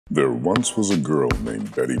There once was a girl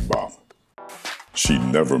named Betty Bopp. She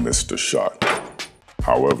never missed a shot.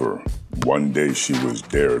 However, one day she was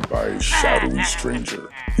dared by a shadowy stranger.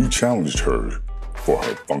 He challenged her for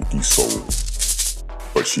her funky soul,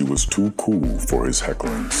 but she was too cool for his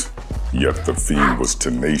hecklings. Yet the fiend was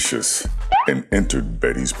tenacious and entered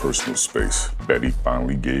Betty's personal space. Betty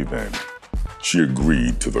finally gave in. She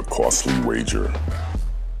agreed to the costly wager.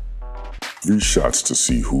 3 shots to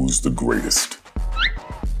see who's the greatest.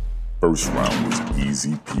 First round was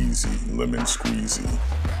easy peasy, lemon squeezy.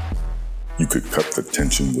 You could cut the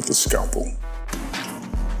tension with a scalpel.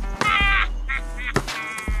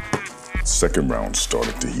 Second round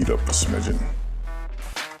started to heat up a smidgen.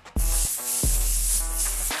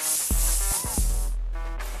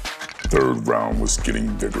 Third round was getting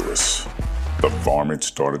vigorous. The varmint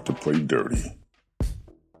started to play dirty.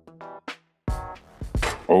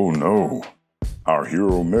 Oh no, our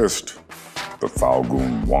hero missed. The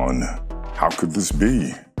Falgoon won. How could this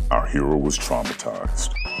be? Our hero was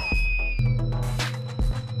traumatized.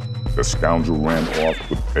 The scoundrel ran off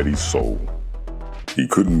with Betty's soul. He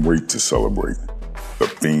couldn't wait to celebrate. The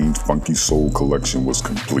fiend's funky soul collection was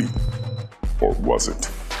complete. Or was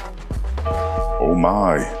it? Oh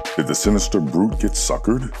my, did the sinister brute get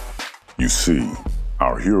suckered? You see,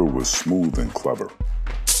 our hero was smooth and clever.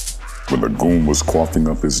 When the goon was coughing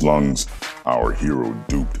up his lungs, our hero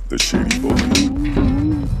duped the shady bully.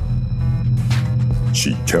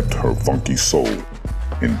 She kept her funky soul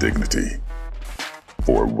in dignity,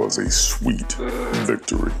 for it was a sweet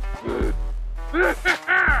victory.